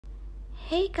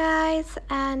Hey guys,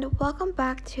 and welcome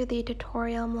back to the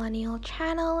Tutorial Millennial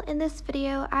channel. In this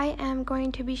video I am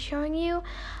going to be showing you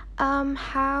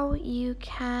how you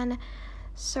can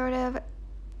sort of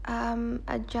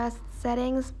adjust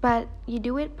settings, but you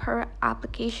do it per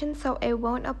application, so it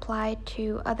won't apply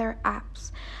to other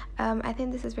apps. I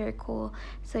think this is very cool.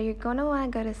 So you're going to want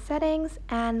to go to settings,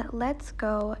 and let's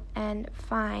go and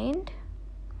find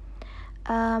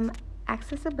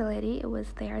accessibility. It was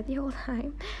there the whole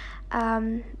time.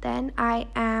 Then I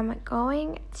am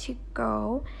going to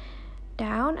go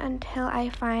down until I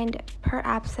find per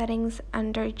app settings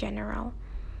under general,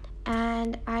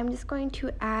 and I'm just going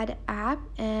to add app,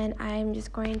 and I'm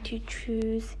just going to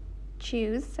choose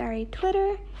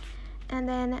Twitter, and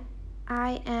then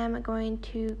I am going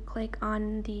to click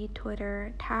on the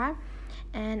Twitter tab,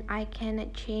 and I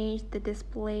can change the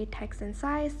display text and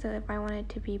size. So if I want it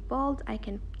to be bold, I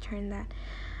can turn that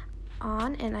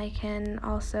on, and I can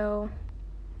also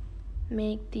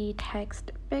make the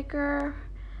text bigger.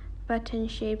 Button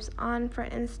shapes on, for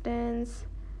instance,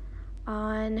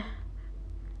 on.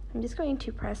 I'm just going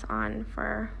to press on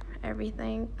for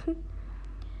everything.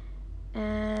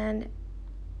 And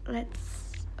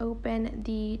let's open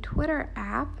the Twitter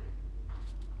app.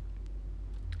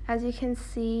 As you can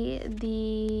see,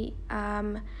 the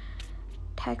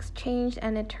text changed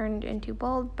and it turned into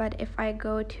bold, but if I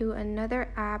go to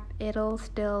another app, it'll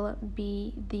still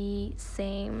be the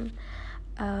same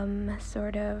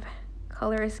sort of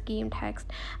color scheme text.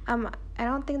 I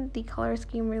don't think the color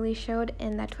scheme really showed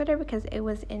in that Twitter because it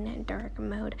was in dark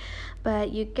mode,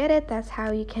 but you get it. That's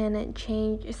how you can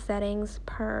change settings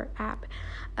per app.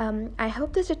 I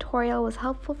hope this tutorial was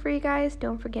helpful for you guys.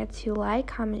 Don't forget to like,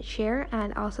 comment, share,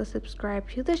 and also subscribe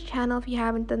to this channel if you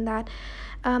haven't done that.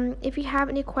 If you have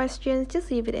any questions,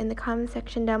 just leave it in the comment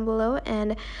section down below,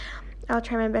 and I'll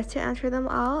try my best to answer them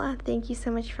all. Thank you so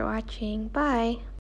much for watching. Bye.